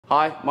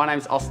Hi, my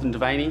name's Austin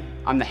Devaney.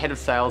 I'm the Head of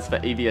Sales for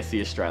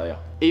EVSE Australia.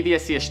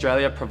 EVSE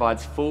Australia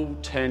provides full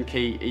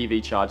turnkey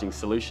EV charging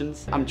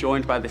solutions. I'm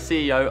joined by the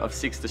CEO of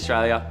Sixt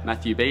Australia,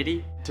 Matthew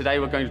Beattie. Today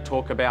we're going to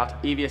talk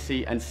about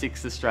EVSE and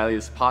Sixt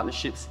Australia's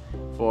partnerships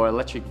for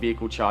electric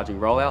vehicle charging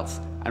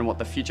rollouts and what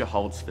the future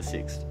holds for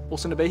Sixt.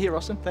 Awesome to be here,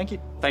 Austin. Thank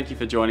you. Thank you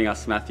for joining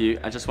us, Matthew.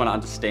 I just want to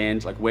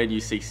understand, where do you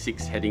see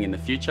Sixt heading in the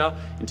future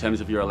in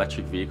terms of your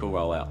electric vehicle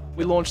rollout?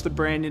 We launched the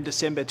brand in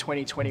December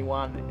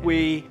 2021.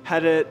 We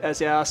had it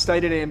as our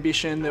stated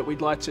ambition that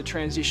we'd like to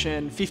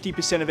transition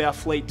 50% of our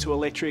fleet to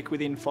electric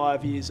within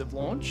 5 years of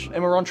launch,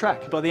 and we're on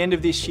track. By the end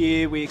of this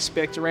year, we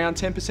expect around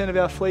 10% of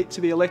our fleet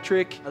to be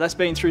electric. That's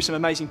been through some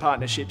amazing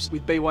partnerships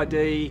with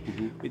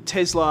BYD, with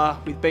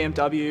Tesla, with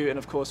BMW, and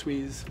of course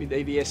with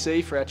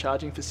EVSE for our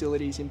charging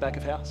facilities in back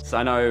of house. So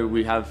I know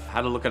we have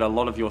had a look at a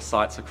lot of your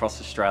sites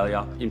across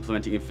Australia,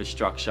 implementing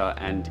infrastructure,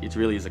 and it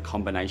really is a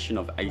combination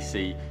of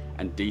AC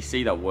and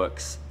DC that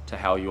works to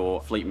how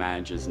your fleet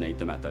managers need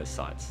them at those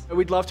sites.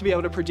 We'd love to be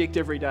able to predict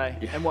every day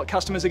and what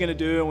customers are going to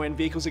do and when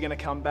vehicles are going to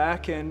come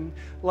back, and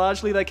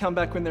largely they come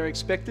back when they're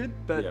expected,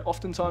 but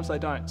oftentimes they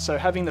don't. So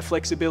having the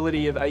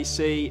flexibility of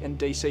AC and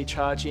DC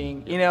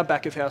charging in our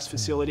back of house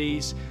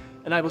facilities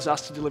enables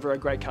us to deliver a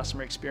great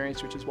customer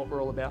experience, which is what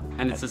we're all about.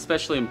 And it's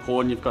especially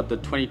important, you've got the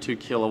 22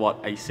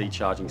 kilowatt AC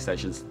charging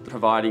stations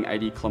providing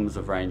 80 kilometers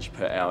of range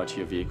per hour to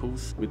your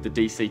vehicles. With the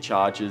DC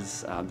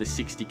chargers, the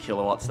 60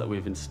 kilowatts that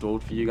we've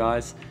installed for you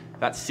guys,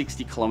 that's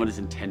 60 kilometers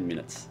in 10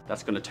 minutes.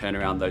 That's going to turn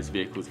around those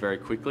vehicles very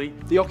quickly.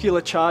 The Ocular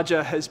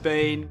charger has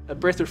been a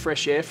breath of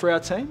fresh air for our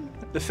team.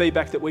 The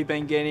feedback that we've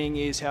been getting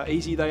is how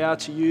easy they are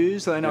to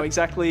use. They know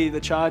exactly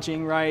the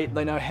charging rate.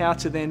 They know how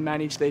to then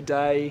manage their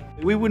day.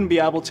 We wouldn't be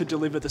able to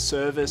deliver the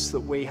service that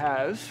we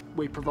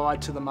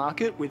provide to the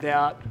market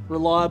without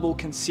reliable,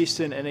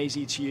 consistent and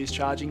easy to use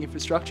charging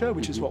infrastructure,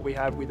 which is what we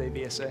have with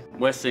EVSE.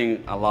 We're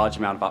seeing a large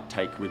amount of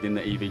uptake within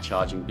the EV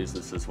charging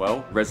business as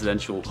well.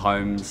 Residential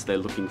homes, they're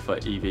looking for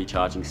EV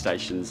charging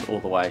stations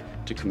all the way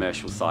to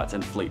commercial sites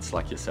and fleets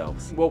like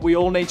yourselves. What we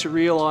all need to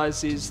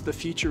realise is the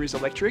future is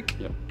electric.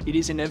 It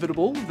is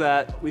inevitable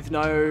that with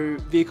no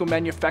vehicle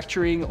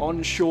manufacturing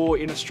onshore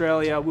in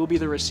Australia, we'll be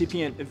the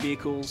recipient of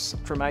vehicles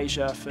from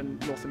Asia, from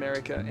North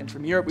America and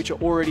from Europe, which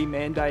are already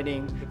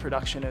mandating the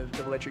production of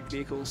electric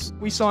vehicles.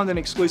 We signed an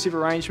exclusive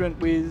arrangement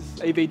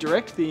with EV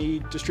Direct, the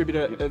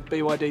distributor of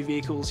BYD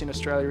vehicles in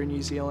Australia and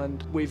New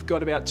Zealand. We've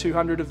got about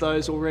 200 of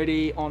those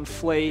already on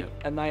fleet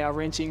and they are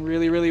renting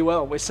really, really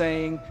well. We're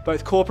seeing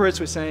both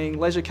corporates, we're seeing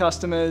leisure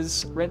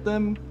customers rent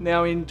them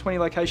now in 20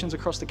 locations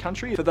across the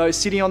country. For those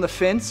sitting on the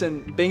fence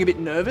and being a bit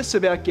nervous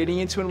about getting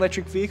into an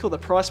electric vehicle, the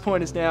price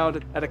point is now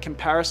at a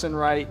comparison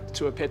rate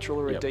to a petrol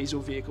or a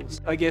diesel vehicle.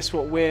 I guess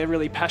what we're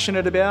really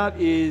passionate about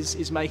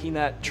is making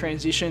that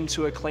transition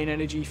to a clean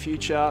energy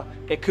future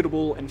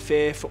equitable and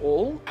fair for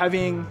all.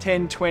 Having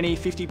 10, 20,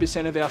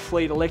 50% of our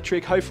fleet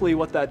electric, hopefully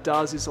what that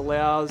does is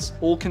allows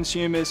all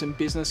consumers and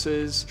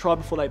businesses try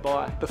before they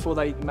buy, before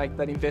they make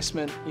that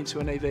investment into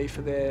an EV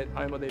for their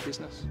home or their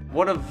business.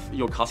 What have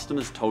your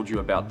customers told you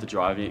about the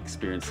driving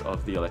experience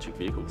of the electric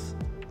vehicles?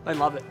 They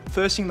love it.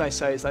 First thing they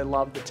say is they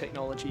love the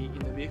technology in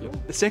the vehicle.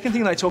 The second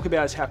thing they talk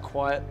about is how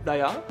quiet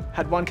they are.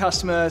 Had one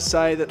customer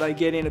say that they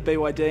get in a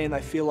BYD and they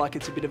feel like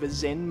it's a bit of a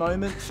zen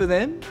moment for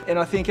them. And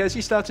I think as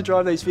you start to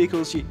drive these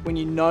vehicles, when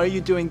you know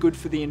you're doing good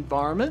for the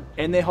environment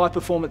and they're high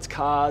performance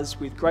cars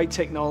with great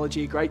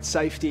technology, great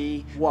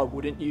safety, why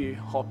wouldn't you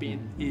hop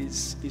in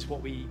is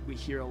what we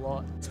hear a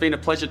lot. It's been a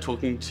pleasure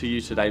talking to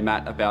you today,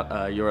 Matt,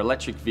 about your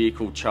electric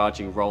vehicle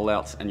charging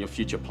rollouts and your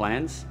future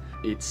plans.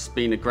 It's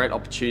been a great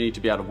opportunity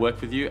to be able to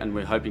work with you and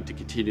we're hoping to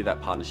continue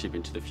that partnership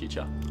into the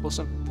future.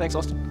 Awesome. Thanks,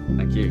 Austin.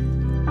 Thank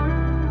you.